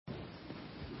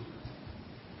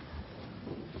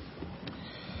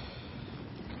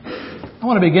I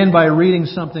want to begin by reading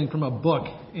something from a book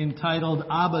entitled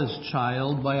Abba's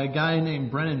Child by a guy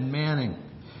named Brennan Manning.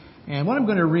 And what I'm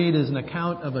going to read is an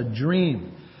account of a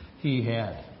dream he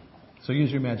had. So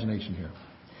use your imagination here.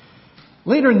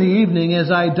 Later in the evening, as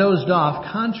I dozed off,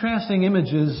 contrasting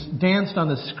images danced on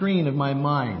the screen of my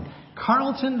mind.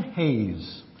 Carlton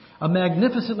Hayes, a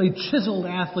magnificently chiseled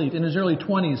athlete in his early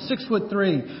 20s,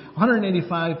 6'3",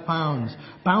 185 pounds,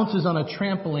 bounces on a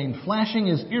trampoline, flashing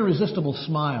his irresistible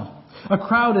smile. A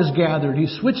crowd is gathered. He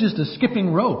switches to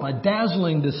skipping rope, a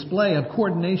dazzling display of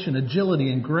coordination,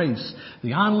 agility, and grace.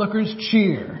 The onlookers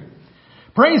cheer.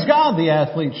 "Praise God," the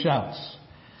athlete shouts.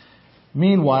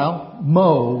 Meanwhile,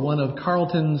 Mo, one of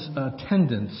Carlton's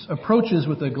attendants, approaches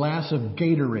with a glass of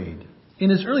Gatorade. In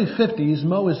his early 50s,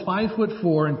 Mo is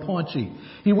 5'4" and paunchy.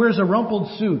 He wears a rumpled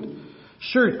suit,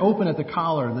 shirt open at the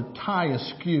collar, the tie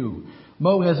askew.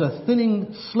 Mo has a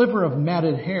thinning sliver of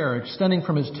matted hair extending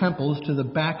from his temples to the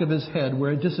back of his head,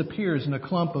 where it disappears in a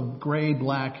clump of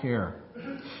gray-black hair.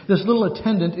 This little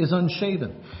attendant is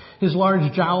unshaven. His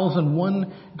large jowls and one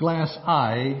glass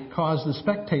eye cause the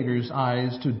spectators'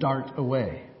 eyes to dart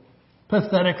away.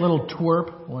 "Pathetic little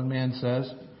twerp," one man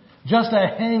says. "Just a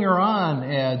hanger-on,"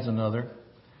 adds another.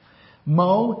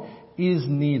 Mo is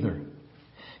neither.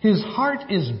 His heart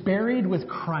is buried with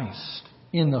Christ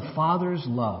in the Father's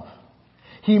love.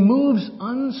 He moves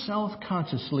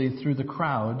unself-consciously through the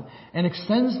crowd and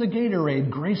extends the Gatorade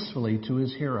gracefully to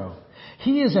his hero.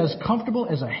 He is as comfortable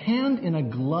as a hand in a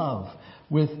glove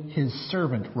with his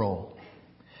servant role.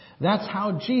 That's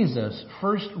how Jesus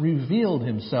first revealed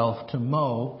himself to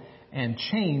Mo and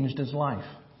changed his life.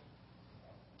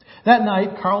 That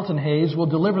night, Carlton Hayes will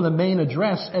deliver the main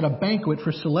address at a banquet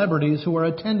for celebrities who are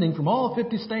attending from all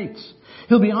 50 states.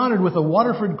 He'll be honored with a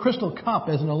Waterford Crystal Cup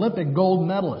as an Olympic gold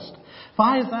medalist.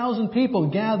 5,000 people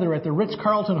gather at the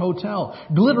Ritz-Carlton Hotel.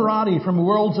 Glitterati from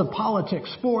worlds of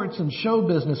politics, sports, and show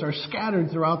business are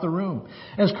scattered throughout the room.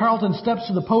 As Carlton steps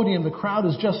to the podium, the crowd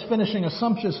is just finishing a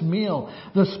sumptuous meal.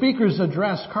 The speaker's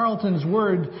address, Carlton's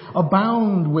words,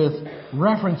 abound with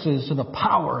references to the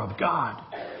power of God.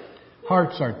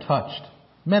 Hearts are touched.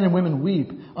 Men and women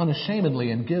weep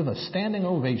unashamedly and give a standing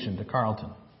ovation to Carlton.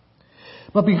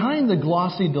 But behind the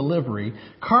glossy delivery,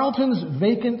 Carlton's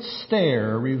vacant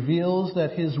stare reveals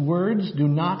that his words do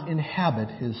not inhabit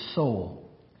his soul.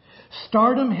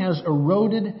 Stardom has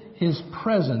eroded his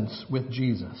presence with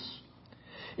Jesus.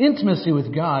 Intimacy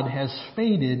with God has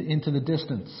faded into the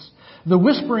distance. The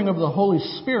whispering of the Holy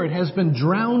Spirit has been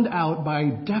drowned out by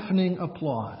deafening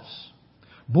applause.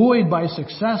 Buoyed by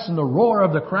success and the roar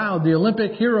of the crowd, the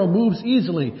Olympic hero moves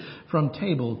easily from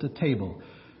table to table.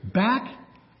 Back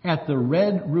at the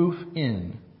Red Roof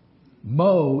Inn,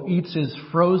 Mo eats his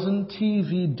frozen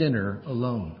TV dinner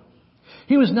alone.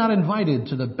 He was not invited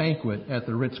to the banquet at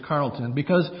the Ritz-Carlton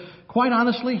because, quite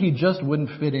honestly, he just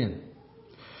wouldn't fit in.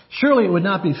 Surely it would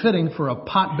not be fitting for a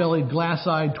pot-bellied,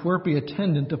 glass-eyed, twerpy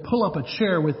attendant to pull up a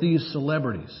chair with these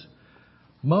celebrities.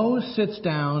 Mo sits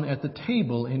down at the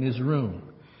table in his room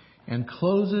and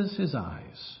closes his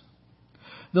eyes.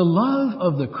 The love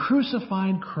of the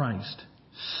crucified Christ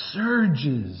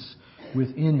surges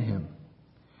within him.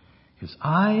 His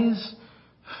eyes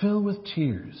fill with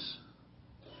tears.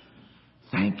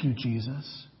 "Thank you,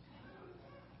 Jesus.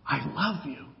 I love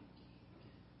you,"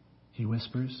 he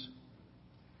whispers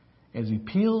as he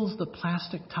peels the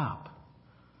plastic top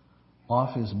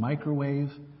off his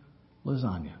microwave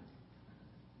lasagna.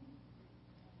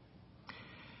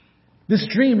 This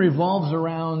dream revolves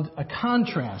around a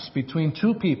contrast between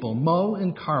two people, Mo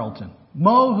and Carlton.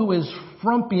 Mo, who is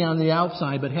frumpy on the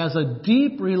outside but has a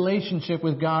deep relationship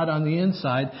with God on the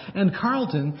inside, and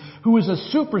Carlton, who is a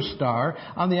superstar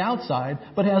on the outside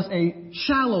but has a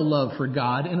shallow love for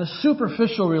God and a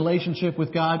superficial relationship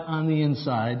with God on the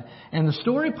inside. And the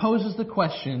story poses the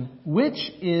question,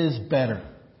 which is better?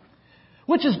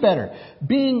 Which is better?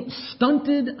 Being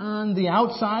stunted on the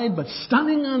outside but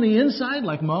stunning on the inside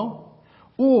like Mo?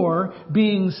 Or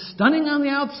being stunning on the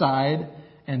outside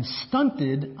and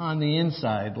stunted on the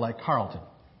inside like Carlton?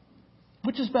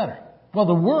 Which is better? Well,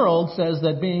 the world says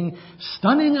that being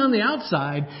stunning on the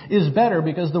outside is better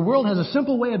because the world has a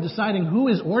simple way of deciding who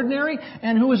is ordinary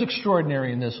and who is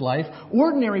extraordinary in this life.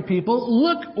 Ordinary people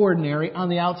look ordinary on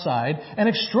the outside, and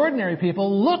extraordinary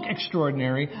people look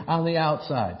extraordinary on the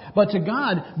outside. But to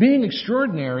God, being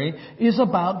extraordinary is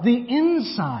about the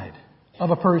inside of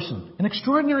a person. An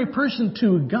extraordinary person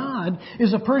to God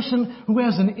is a person who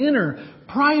has an inner,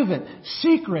 private,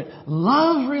 secret,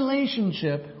 love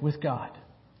relationship with God.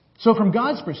 So from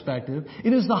God's perspective,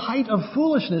 it is the height of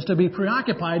foolishness to be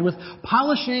preoccupied with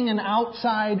polishing an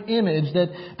outside image that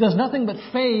does nothing but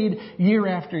fade year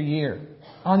after year.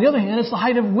 On the other hand, it's the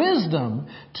height of wisdom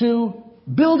to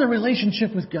build a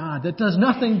relationship with God that does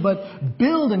nothing but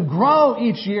build and grow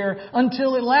each year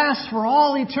until it lasts for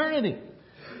all eternity.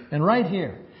 And right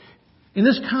here, in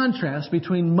this contrast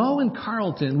between Moe and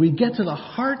Carlton, we get to the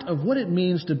heart of what it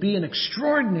means to be an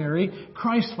extraordinary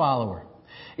Christ follower.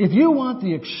 If you want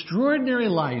the extraordinary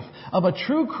life of a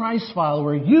true Christ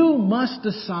follower, you must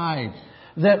decide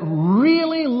that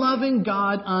really loving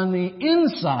God on the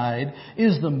inside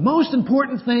is the most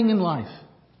important thing in life.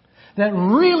 That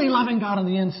really loving God on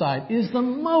the inside is the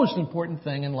most important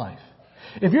thing in life.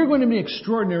 If you're going to be an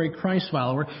extraordinary Christ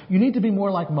follower, you need to be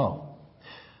more like Moe.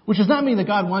 Which does not mean that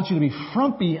God wants you to be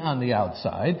frumpy on the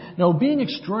outside. No, being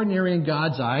extraordinary in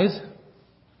God's eyes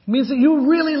means that you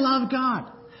really love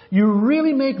God. You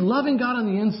really make loving God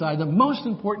on the inside the most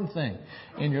important thing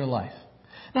in your life.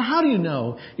 Now, how do you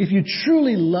know if you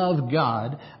truly love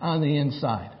God on the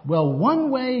inside? Well,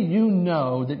 one way you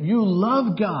know that you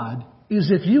love God is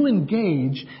if you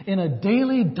engage in a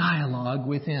daily dialogue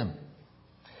with Him.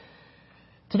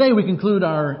 Today we conclude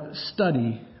our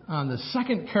study on the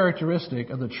second characteristic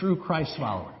of the true Christ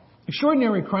follower.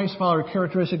 Extraordinary Christ follower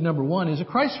characteristic number 1 is a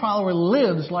Christ follower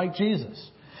lives like Jesus.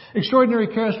 Extraordinary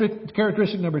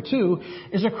characteristic number 2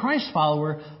 is a Christ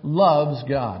follower loves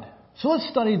God. So let's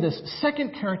study this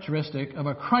second characteristic of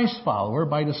a Christ follower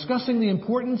by discussing the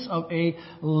importance of a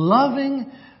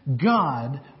loving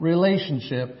God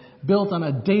relationship built on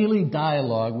a daily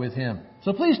dialogue with Him.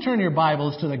 So please turn your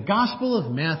Bibles to the Gospel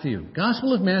of Matthew.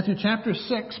 Gospel of Matthew chapter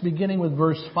 6 beginning with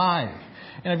verse 5.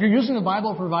 And if you're using the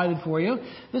Bible provided for you,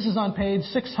 this is on page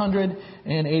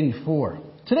 684.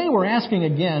 Today we're asking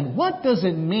again, what does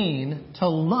it mean to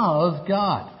love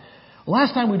God?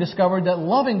 Last time we discovered that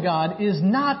loving God is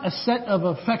not a set of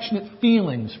affectionate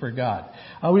feelings for God.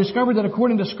 We discovered that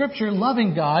according to Scripture,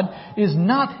 loving God is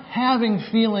not having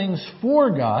feelings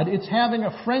for God. It's having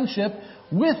a friendship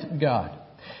with God.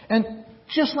 And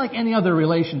just like any other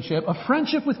relationship, a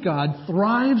friendship with God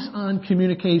thrives on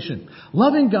communication.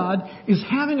 Loving God is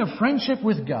having a friendship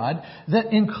with God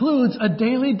that includes a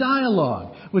daily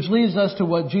dialogue, which leads us to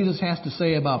what Jesus has to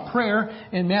say about prayer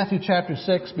in Matthew chapter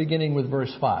 6, beginning with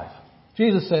verse 5.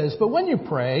 Jesus says, "But when you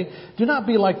pray, do not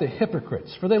be like the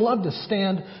hypocrites, for they love to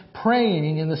stand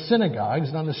praying in the synagogues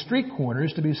and on the street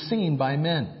corners to be seen by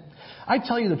men. I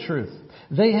tell you the truth,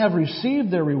 they have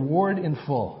received their reward in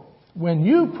full. When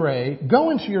you pray,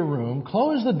 go into your room,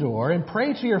 close the door, and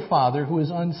pray to your Father who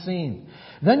is unseen.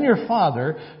 Then your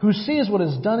Father, who sees what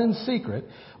is done in secret,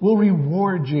 will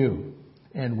reward you.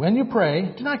 And when you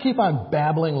pray, do not keep on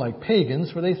babbling like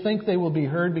pagans, for they think they will be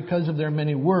heard because of their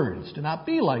many words. Do not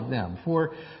be like them,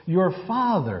 for your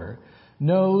Father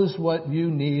knows what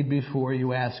you need before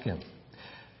you ask Him."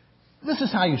 This is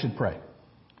how you should pray.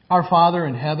 "Our Father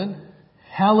in heaven,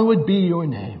 hallowed be your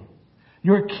name.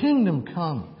 Your kingdom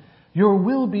come. Your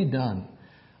will be done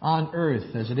on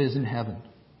earth as it is in heaven.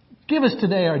 Give us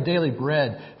today our daily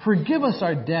bread. Forgive us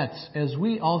our debts as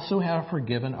we also have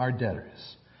forgiven our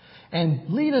debtors. And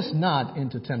lead us not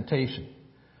into temptation,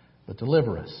 but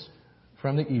deliver us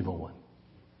from the evil one."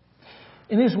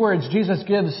 In these words, Jesus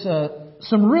gives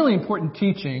some really important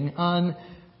teaching on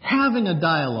having a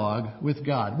dialogue with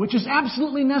God, which is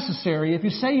absolutely necessary. If you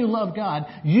say you love God,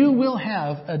 you will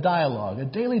have a dialogue, a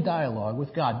daily dialogue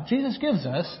with God. Jesus gives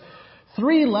us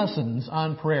 3 lessons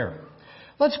on prayer.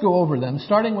 Let's go over them,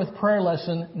 starting with prayer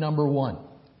lesson number 1.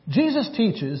 Jesus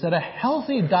teaches that a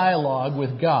healthy dialogue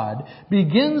with God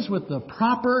begins with the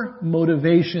proper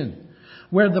motivation,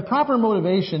 where the proper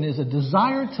motivation is a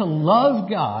desire to love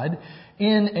God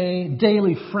in a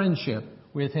daily friendship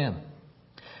with Him.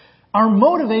 Our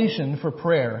motivation for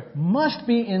prayer must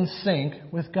be in sync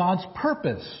with God's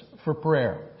purpose for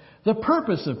prayer. The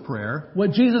purpose of prayer,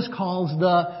 what Jesus calls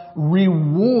the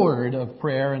reward of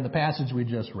prayer in the passage we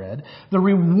just read, the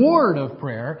reward of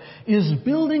prayer is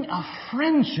building a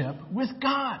friendship with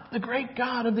God, the great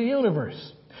God of the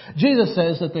universe. Jesus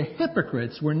says that the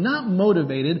hypocrites were not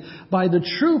motivated by the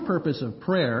true purpose of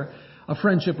prayer, a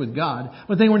friendship with God,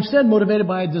 but they were instead motivated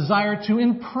by a desire to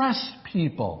impress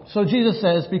people. So Jesus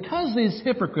says, because these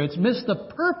hypocrites miss the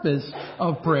purpose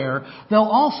of prayer, they'll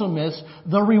also miss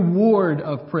the reward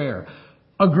of prayer,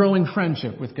 a growing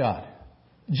friendship with God.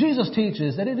 Jesus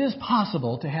teaches that it is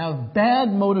possible to have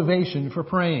bad motivation for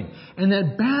praying, and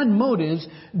that bad motives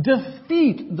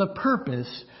defeat the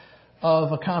purpose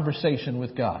of a conversation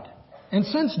with God. And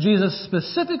since Jesus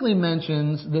specifically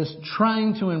mentions this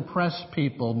trying to impress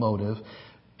people motive,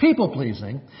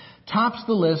 people-pleasing tops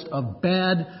the list of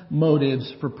bad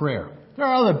motives for prayer. There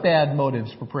are other bad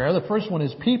motives for prayer. The first one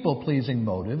is people-pleasing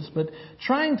motives, but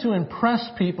trying to impress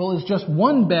people is just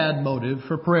one bad motive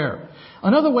for prayer.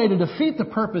 Another way to defeat the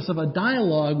purpose of a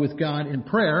dialogue with God in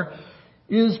prayer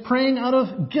is praying out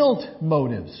of guilt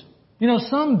motives. You know,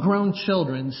 some grown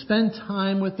children spend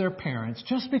time with their parents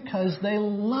just because they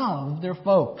love their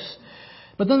folks.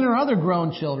 But then there are other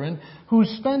grown children who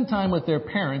spend time with their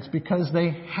parents because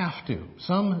they have to.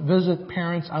 Some visit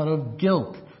parents out of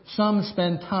guilt. Some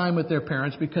spend time with their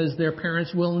parents because their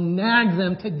parents will nag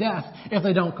them to death if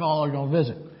they don't call or don't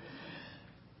visit.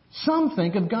 Some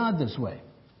think of God this way.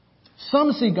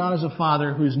 Some see God as a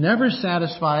father who's never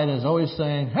satisfied and is always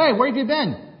saying, "Hey, where have you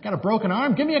been? Got a broken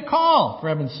arm? Give me a call, for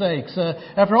heaven's sakes.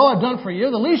 After all I've done for you,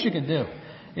 the least you can do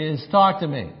is talk to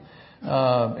me."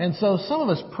 And so some of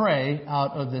us pray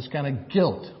out of this kind of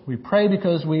guilt. We pray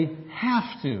because we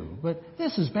have to. But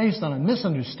this is based on a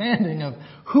misunderstanding of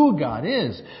who God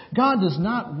is. God does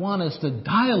not want us to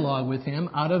dialogue with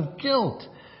Him out of guilt.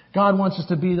 God wants us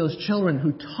to be those children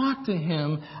who talk to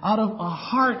Him out of a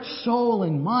heart, soul,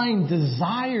 and mind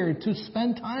desire to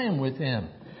spend time with Him.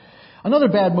 Another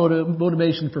bad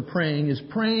motivation for praying is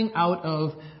praying out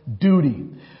of duty.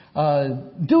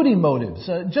 Duty motives.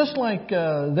 Just like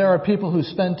there are people who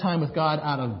spend time with God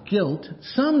out of guilt,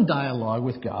 some dialogue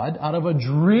with God out of a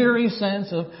dreary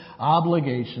sense of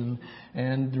obligation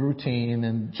and routine.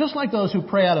 And just like those who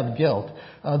pray out of guilt,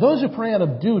 those who pray out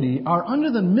of duty are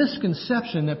under the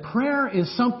misconception that prayer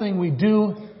is something we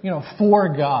do,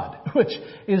 for God, which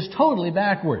is totally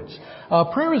backwards.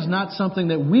 Prayer is not something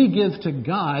that we give to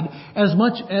God as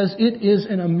much as it is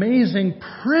an amazing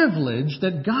privilege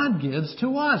that God gives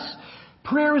to us.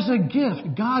 Prayer is a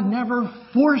gift. God never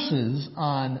forces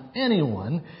on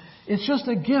anyone. It's just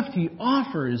a gift He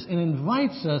offers and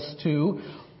invites us to,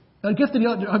 a gift that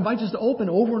He invites us to open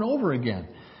over and over again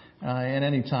at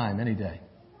any time, any day.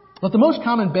 But the most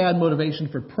common bad motivation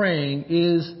for praying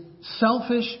is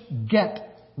selfish get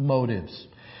motives.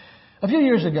 A few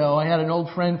years ago, I had an old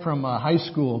friend from high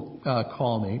school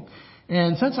call me.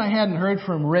 And since I hadn't heard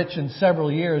from Rich in several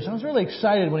years, I was really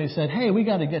excited when he said, "Hey, we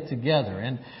got to get together."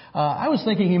 And I was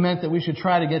thinking he meant that we should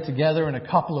try to get together in a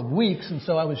couple of weeks. And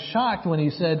so I was shocked when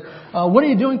he said, "What are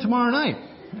you doing tomorrow night?"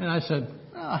 And I said,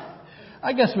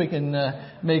 "I guess we can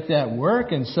make that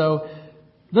work." And so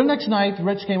the next night,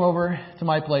 Rich came over to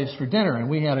my place for dinner, and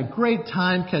we had a great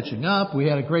time catching up. We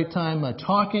had a great time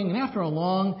talking. And after a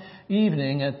long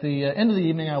evening, at the end of the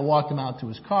evening, I walked him out to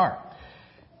his car.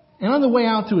 And on the way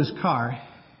out to his car,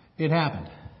 it happened.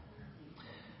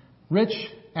 Rich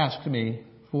asked me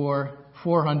for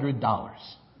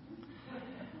 $400.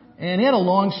 And he had a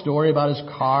long story about his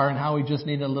car and how he just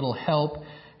needed a little help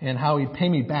and how he'd pay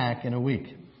me back in a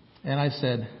week. And I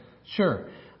said, "Sure,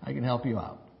 I can help you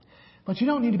out. But you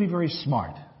don't need to be very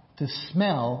smart to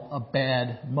smell a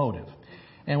bad motive."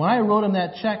 And when I wrote him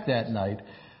that check that night,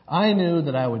 I knew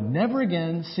that I would never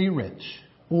again see Rich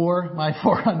or my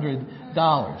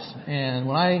 $400. And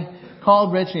when I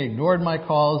called Rich, he ignored my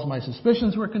calls. My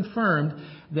suspicions were confirmed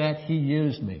that he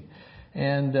used me.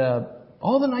 And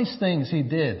all the nice things he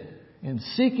did in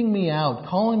seeking me out,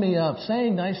 calling me up,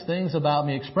 saying nice things about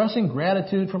me, expressing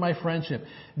gratitude for my friendship,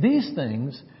 these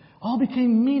things all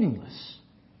became meaningless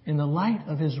in the light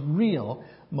of his real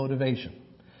motivation.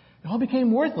 It all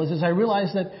became worthless as I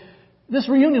realized that this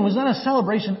reunion was not a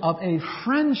celebration of a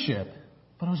friendship,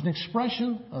 but it was an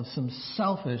expression of some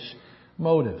selfish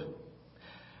motive.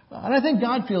 And I think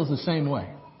God feels the same way.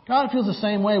 God feels the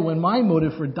same way when my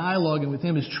motive for dialoguing with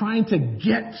Him is trying to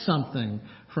get something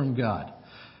from God.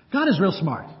 God is real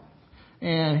smart.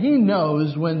 And He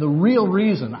knows when the real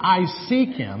reason I seek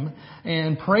Him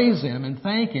and praise Him and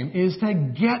thank Him is to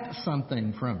get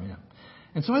something from Him.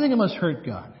 And so I think it must hurt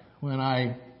God when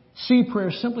I see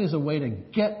prayer simply as a way to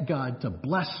get God to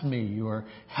bless me or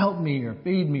help me or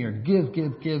feed me or give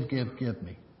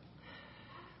me.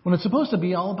 When it's supposed to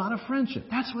be all about a friendship.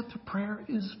 That's what the prayer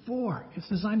is for. It's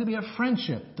designed to be a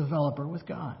friendship developer with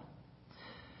God.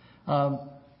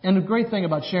 And the great thing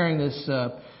about sharing this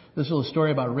little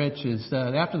story about Rich is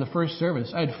that after the first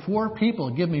service, I had 4 people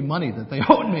give me money that they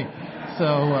owed me. So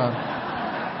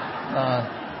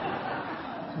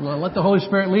let the Holy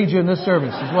Spirit lead you in this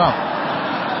service as well.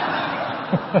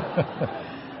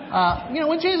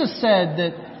 When Jesus said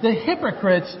that the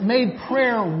hypocrites made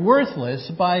prayer worthless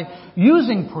by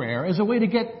using prayer as a way to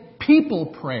get people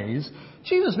praise,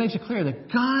 Jesus makes it clear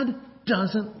that God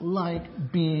doesn't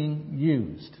like being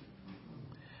used.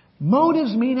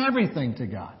 Motives mean everything to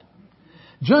God.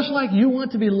 Just like you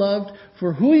want to be loved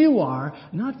for who you are,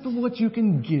 not for what you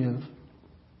can give,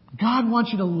 God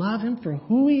wants you to love Him for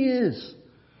who He is.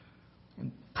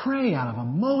 And Pray out of a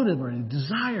motive or a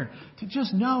desire to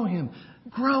just know Him,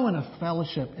 grow in a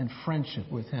fellowship and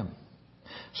friendship with Him.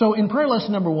 So in prayer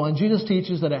lesson number 1, Jesus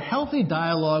teaches that a healthy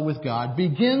dialogue with God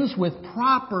begins with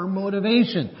proper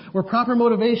motivation, where proper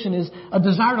motivation is a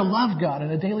desire to love God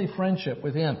and a daily friendship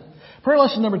with Him. Prayer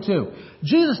lesson number 2,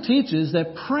 Jesus teaches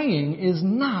that praying is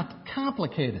not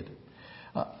complicated.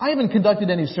 I haven't conducted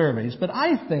any surveys, but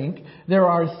I think there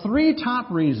are 3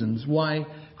 top reasons why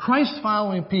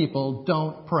Christ-following people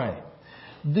don't pray.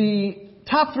 The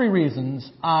top 3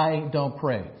 reasons I don't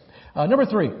pray. Number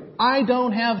 3, I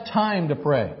don't have time to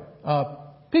pray.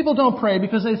 People don't pray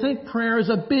because they think prayer is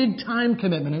a big time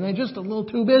commitment and they're just a little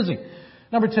too busy.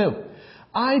 Number 2,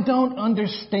 I don't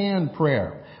understand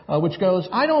prayer, which goes,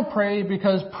 I don't pray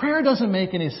because prayer doesn't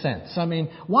make any sense. I mean,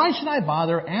 why should I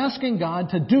bother asking God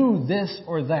to do this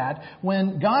or that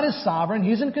when God is sovereign,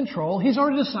 He's in control, He's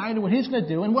already decided what He's going to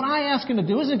do, and what I ask Him to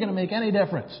do isn't going to make any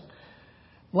difference.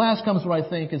 Last comes what I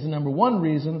think is the number 1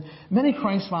 reason many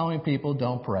Christ-following people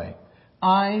don't pray.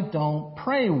 I don't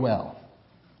pray well.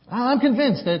 I'm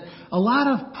convinced that a lot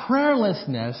of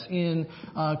prayerlessness in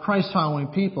Christ-following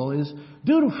people is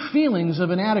due to feelings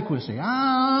of inadequacy.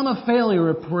 I'm a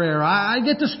failure at prayer. I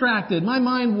get distracted. My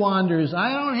mind wanders.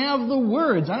 I don't have the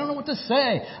words. I don't know what to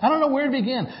say. I don't know where to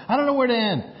begin. I don't know where to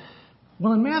end.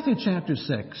 Well, in Matthew chapter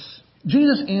 6,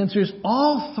 Jesus answers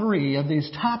all 3 of these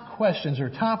top questions or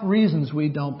top reasons we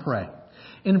don't pray.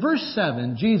 In verse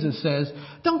 7, Jesus says,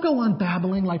 don't go on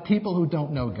babbling like people who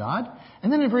don't know God.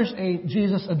 And then in verse 8,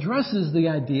 Jesus addresses the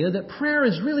idea that prayer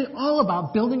is really all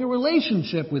about building a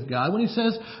relationship with God when He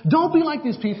says, don't be like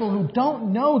these people who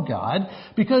don't know God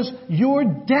because your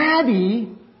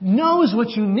daddy knows what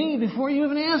you need before you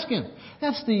even ask Him.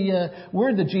 That's the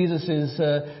word that Jesus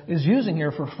is using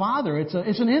here for father. It's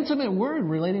an intimate word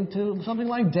relating to something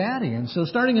like daddy. And so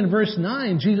starting in verse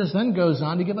 9, Jesus then goes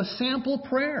on to give a sample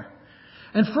prayer.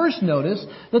 And first notice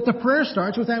that the prayer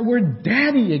starts with that word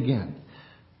daddy again.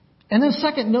 And then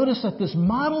second, notice that this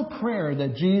model prayer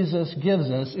that Jesus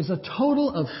gives us is a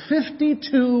total of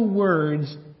 52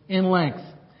 words in length.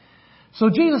 So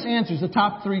Jesus answers the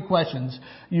top 3 questions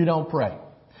you don't pray.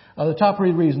 The top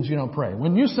 3 reasons you don't pray.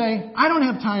 When you say, I don't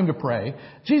have time to pray,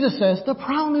 Jesus says, the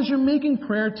problem is you're making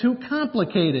prayer too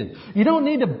complicated. You don't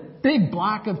need a big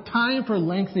block of time for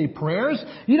lengthy prayers.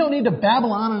 You don't need to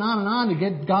babble on and on and on to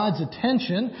get God's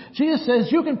attention. Jesus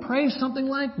says you can pray something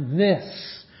like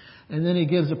this. And then He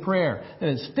gives a prayer that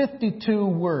is 52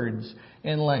 words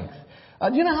in length.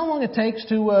 Do you know how long it takes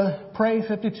to pray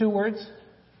 52 words?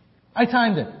 I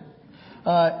timed it.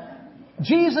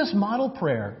 Jesus' model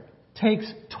prayer takes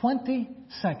 20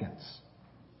 seconds.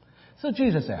 So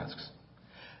Jesus asks,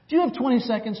 do you have 20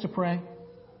 seconds to pray?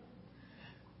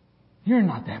 You're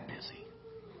not that busy.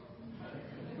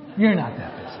 You're not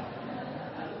that busy.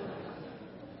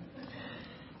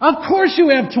 Of course you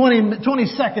have 20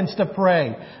 seconds to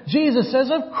pray. Jesus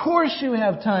says, of course you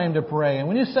have time to pray. And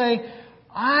when you say,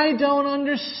 I don't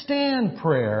understand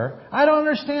prayer, I don't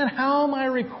understand how my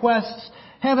requests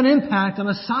have an impact on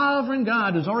a sovereign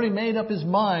God who's already made up His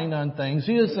mind on things,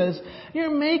 Jesus says, you're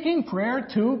making prayer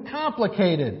too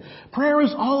complicated. Prayer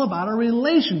is all about a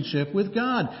relationship with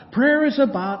God. Prayer is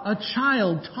about a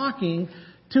child talking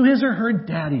to his or her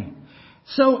daddy.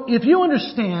 So if you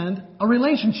understand a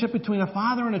relationship between a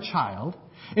father and a child,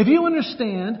 if you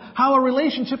understand how a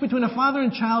relationship between a father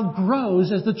and child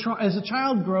grows as the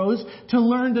child grows to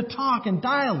learn to talk and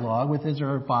dialogue with his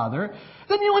or her father,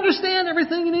 then you understand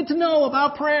everything you need to know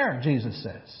about prayer, Jesus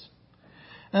says.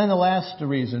 And then the last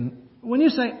reason, when you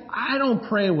say, I don't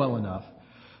pray well enough,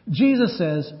 Jesus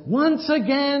says, once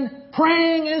again,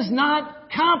 praying is not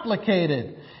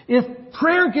complicated. If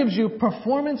prayer gives you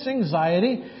performance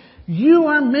anxiety, you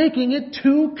are making it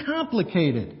too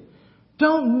complicated.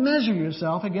 Don't measure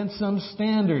yourself against some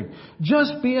standard.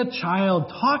 Just be a child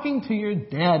talking to your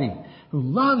daddy who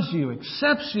loves you,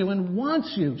 accepts you, and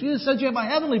wants you. Jesus said you have a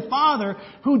heavenly Father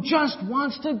who just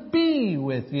wants to be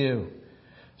with you.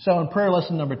 So in prayer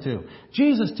lesson number 2,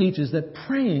 Jesus teaches that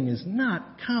praying is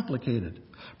not complicated.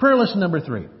 Prayer lesson number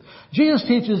 3, Jesus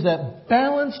teaches that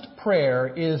balanced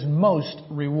prayer is most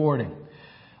rewarding.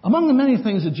 Among the many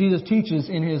things that Jesus teaches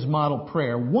in His model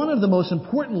prayer, one of the most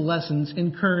important lessons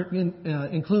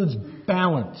includes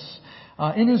balance.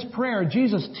 In His prayer,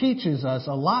 Jesus teaches us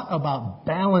a lot about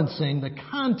balancing the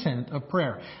content of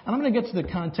prayer. And I'm going to get to the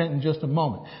content in just a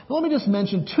moment. But let me just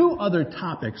mention 2 other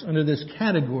topics under this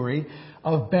category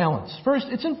of balance. First,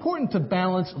 it's important to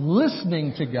balance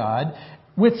listening to God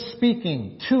with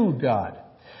speaking to God.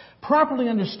 Properly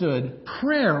understood,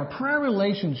 prayer, a prayer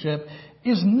relationship,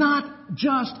 is not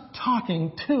just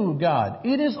talking to God.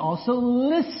 It is also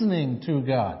listening to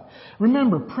God.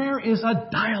 Remember, prayer is a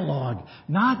dialogue,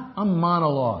 not a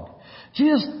monologue.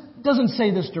 Jesus doesn't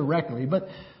say this directly, but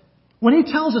when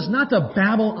He tells us not to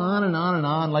babble on and on and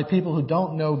on like people who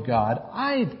don't know God,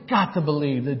 I've got to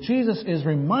believe that Jesus is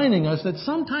reminding us that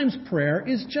sometimes prayer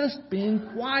is just being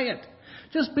quiet.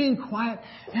 Just being quiet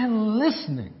and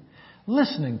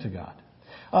listening to God.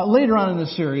 Later on in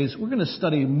this series, we're going to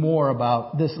study more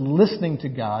about this listening to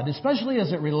God, especially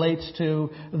as it relates to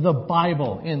the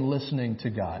Bible in listening to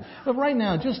God. But right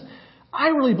now, I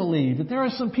really believe that there are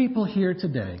some people here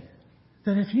today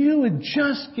that if you would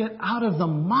just get out of the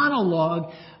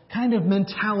monologue kind of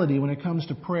mentality when it comes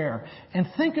to prayer and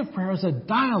think of prayer as a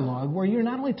dialogue where you're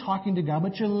not only talking to God,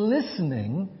 but you're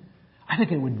listening, I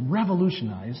think it would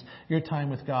revolutionize your time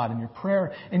with God and your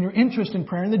prayer and your interest in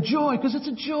prayer and the joy, because it's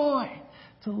a joy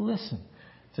to listen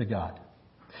to God.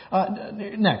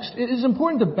 Next, it is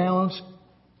important to balance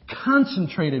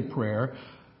concentrated prayer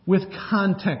with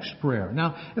context prayer.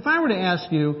 Now, if I were to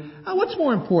ask you, what's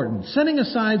more important, setting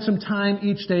aside some time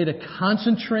each day to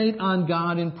concentrate on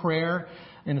God in prayer,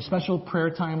 in a special prayer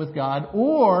time with God,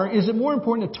 or is it more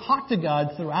important to talk to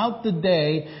God throughout the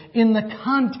day in the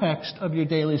context of your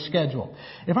daily schedule?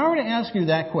 If I were to ask you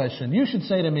that question, you should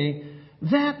say to me,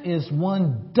 that is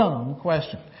one dumb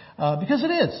question. Because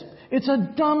it is. It's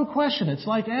a dumb question. It's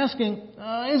like asking,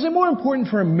 is it more important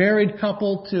for a married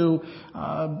couple to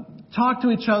talk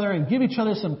to each other and give each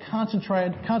other some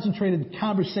concentrated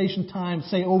conversation time,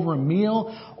 say over a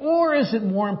meal, or is it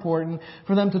more important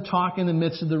for them to talk in the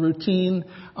midst of the routine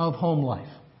of home life?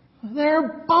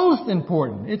 They're both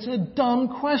important. It's a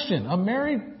dumb question. A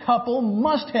married couple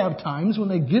must have times when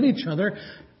they give each other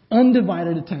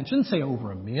undivided attention, say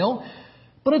over a meal.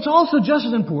 But it's also just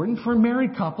as important for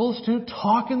married couples to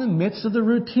talk in the midst of the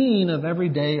routine of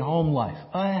everyday home life.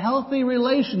 A healthy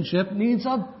relationship needs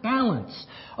a balance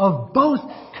of both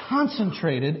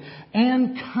concentrated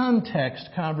and context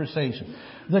conversation.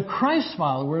 The Christ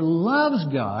follower loves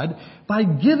God by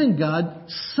giving God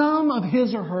some of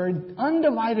his or her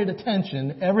undivided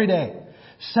attention every day,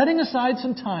 setting aside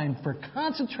some time for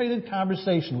concentrated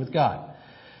conversation with God.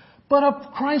 But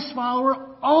a Christ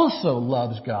follower also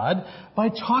loves God by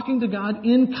talking to God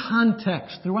in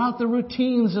context throughout the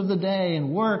routines of the day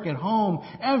and work, at home,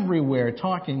 everywhere,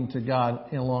 talking to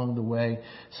God along the way.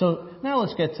 So now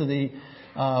let's get to the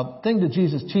thing that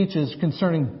Jesus teaches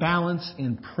concerning balance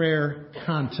in prayer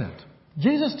content.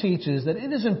 Jesus teaches that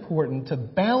it is important to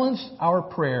balance our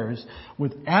prayers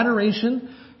with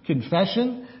adoration,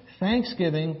 confession,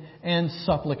 thanksgiving, and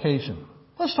supplication.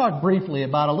 Let's talk briefly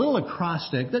about a little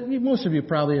acrostic that most of you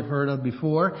probably have heard of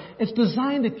before. It's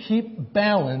designed to keep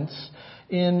balance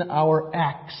in our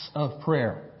acts of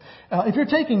prayer. If you're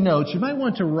taking notes, you might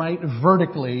want to write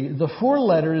vertically the 4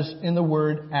 letters in the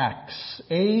word acts.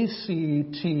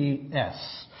 A-C-T-S.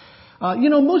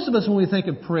 Most of us, when we think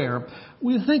of prayer,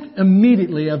 we think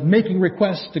immediately of making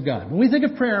requests to God. When we think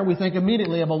of prayer, we think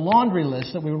immediately of a laundry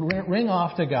list that we ring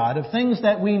off to God of things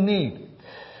that we need.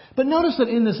 But notice that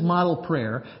in this model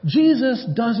prayer, Jesus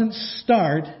doesn't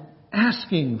start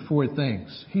asking for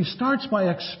things. He starts by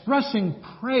expressing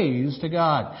praise to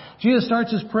God. Jesus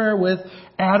starts his prayer with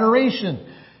adoration.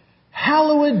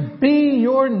 Hallowed be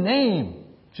your name,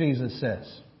 Jesus says.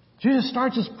 Jesus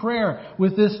starts his prayer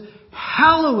with this,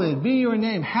 hallowed be your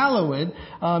name. Hallowed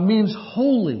means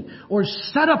holy or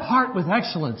set apart with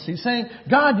excellence. He's saying,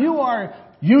 God, you are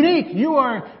unique. You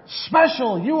are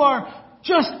special. You are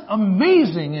just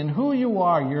amazing in who you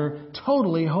are. You're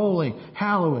totally holy,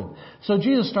 hallowed. So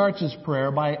Jesus starts his prayer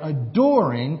by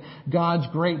adoring God's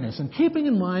greatness and keeping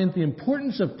in mind the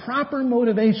importance of proper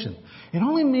motivation. It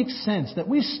only makes sense that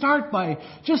we start by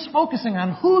just focusing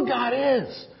on who God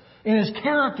is in his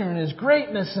character and his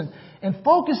greatness and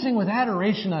focusing with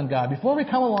adoration on God before we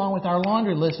come along with our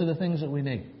laundry list of the things that we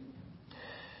need.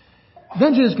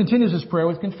 Then Jesus continues his prayer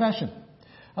with confession.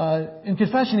 In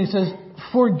confession, he says,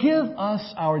 forgive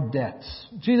us our debts.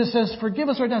 Jesus says, forgive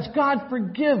us our debts. God,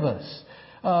 forgive us.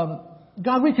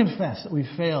 God, we confess that we've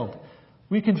failed.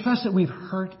 We confess that we've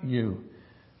hurt you.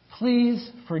 Please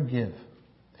forgive.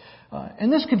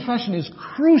 And this confession is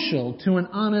crucial to an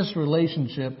honest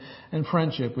relationship and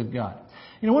friendship with God.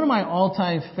 One of my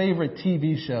all-time favorite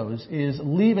TV shows is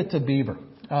Leave It to Beaver,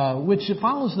 which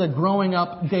follows the growing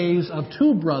up days of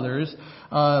 2 brothers,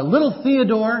 little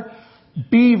Theodore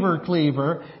Beaver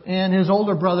Cleaver and his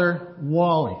older brother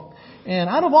Wally. And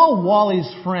out of all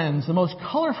Wally's friends, the most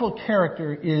colorful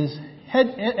character is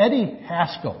Eddie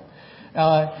Haskell.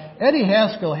 Eddie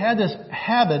Haskell had this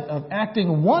habit of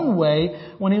acting one way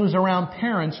when he was around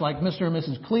parents like Mr. and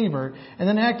Mrs. Cleaver, and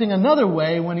then acting another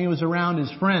way when he was around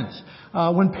his friends.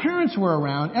 When parents were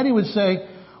around, Eddie would say,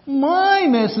 "My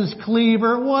Mrs.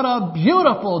 Cleaver, what a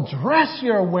beautiful dress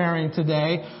you're wearing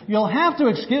today. You'll have to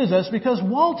excuse us because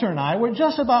Walter and I were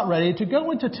just about ready to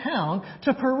go into town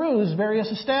to peruse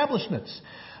various establishments.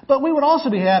 But we would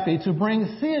also be happy to bring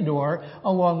Theodore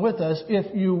along with us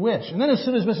if you wish." And then as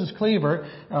soon as Mrs. Cleaver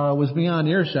was beyond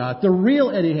earshot, the real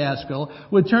Eddie Haskell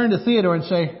would turn to Theodore and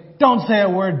say, "Don't say a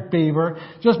word, Beaver.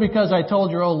 Just because I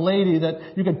told your old lady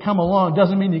that you could come along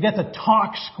doesn't mean you get to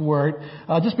talk, Squirt.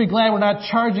 Just be glad we're not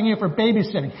charging you for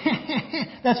babysitting."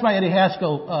 That's my Eddie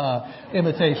Haskell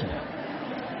imitation.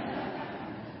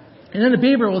 And then the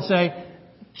Beaver will say,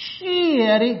 "Gee,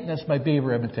 Eddie." That's my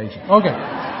Beaver imitation. Okay.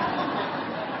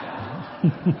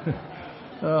 It's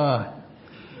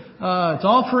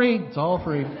all free. It's all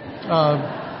free.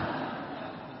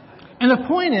 And the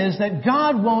point is that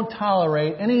God won't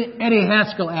tolerate any Eddie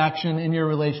Haskell action in your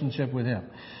relationship with Him.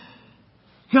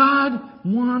 God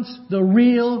wants the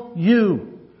real you.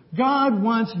 God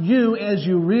wants you as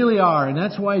you really are. And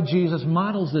that's why Jesus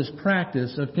models this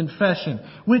practice of confession,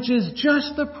 which is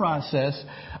just the process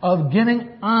of getting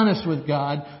honest with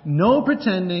God. No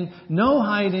pretending, no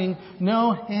hiding,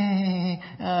 no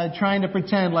trying to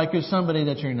pretend like you're somebody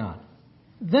that you're not.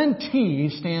 Then T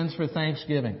stands for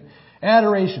thanksgiving.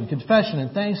 Adoration, confession,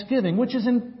 and thanksgiving, which is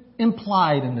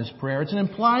implied in this prayer. It's an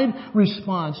implied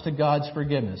response to God's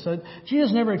forgiveness. So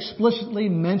Jesus never explicitly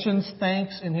mentions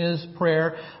thanks in His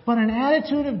prayer, but an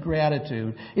attitude of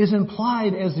gratitude is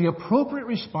implied as the appropriate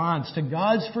response to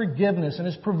God's forgiveness and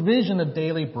His provision of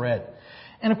daily bread.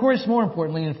 And of course, more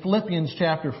importantly, in Philippians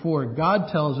chapter 4, God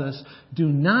tells us, "Do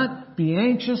not be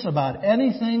anxious about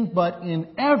anything, but in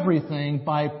everything,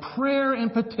 by prayer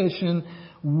and petition,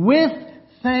 with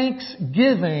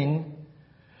thanksgiving,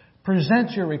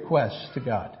 present your requests to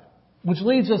God." Which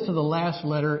leads us to the last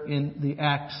letter in the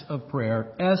Acts of Prayer,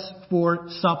 S for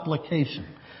supplication.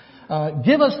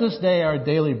 "Give us this day our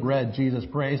daily bread," Jesus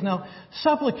prays. Now,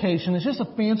 supplication is just a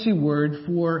fancy word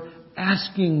for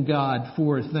asking God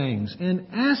for things. And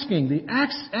the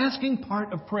asking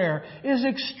part of prayer is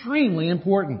extremely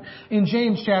important. In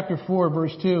James chapter 4,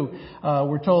 verse 2,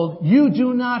 we're told, "You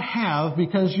do not have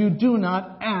because you do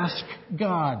not ask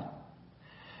God."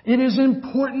 It is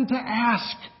important to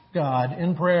ask God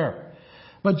in prayer.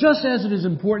 But just as it is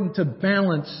important to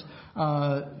balance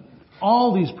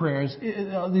all these prayers,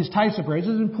 these types of prayers,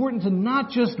 it's important to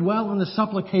not just dwell on the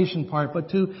supplication part, but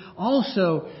to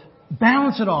also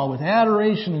balance it all with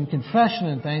adoration and confession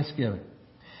and thanksgiving.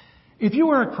 If you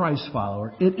are a Christ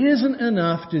follower, it isn't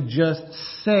enough to just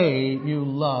say you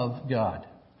love God.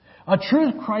 A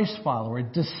true Christ follower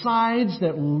decides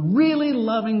that really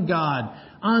loving God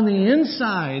on the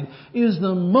inside is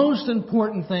the most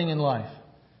important thing in life.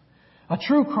 A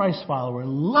true Christ follower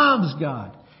loves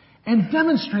God and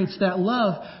demonstrates that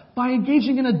love by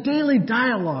engaging in a daily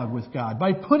dialogue with God,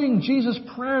 by putting Jesus'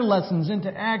 prayer lessons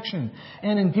into action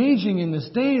and engaging in this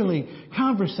daily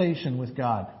conversation with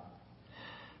God.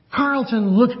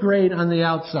 Carlton looked great on the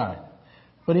outside,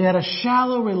 but he had a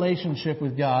shallow relationship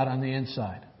with God on the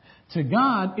inside. To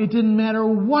God, it didn't matter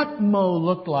what Mo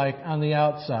looked like on the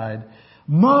outside.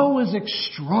 Mo was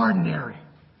extraordinary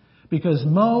because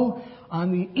Mo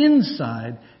on the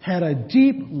inside had a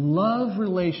deep love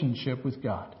relationship with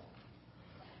God.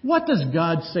 What does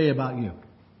God say about you?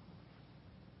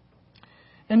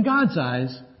 In God's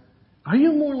eyes, are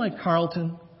you more like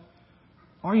Carlton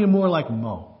or are you more like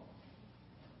Mo?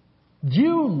 Do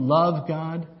you love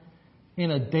God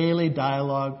in a daily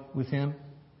dialogue with Him?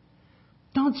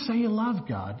 Don't say you love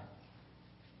God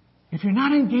if you're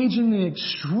not engaged in the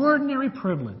extraordinary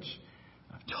privilege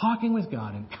of talking with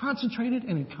God in concentrated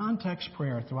and in context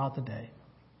prayer throughout the day.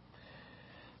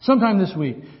 Sometime this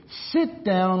week, sit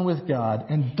down with God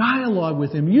and dialogue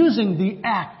with Him using the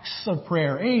acts of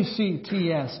prayer,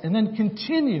 ACTS, and then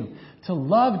continue to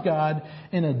love God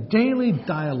in a daily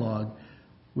dialogue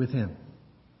with Him.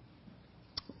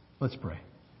 Let's pray.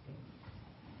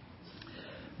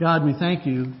 God, we thank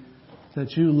You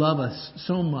that You love us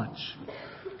so much,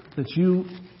 that You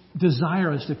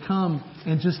desire us to come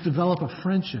and just develop a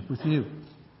friendship with You.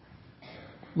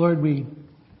 Lord, we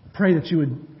pray that You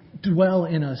would dwell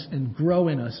in us and grow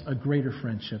in us a greater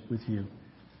friendship with You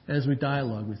as we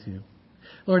dialogue with You.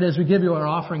 Lord, as we give You our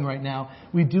offering right now,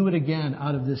 we do it again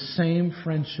out of this same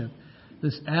friendship,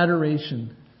 this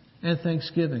adoration and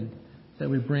thanksgiving that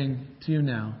we bring to You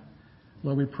now.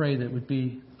 Lord, we pray that it would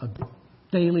be a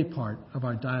daily part of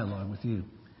our dialogue with You.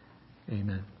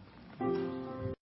 Amen.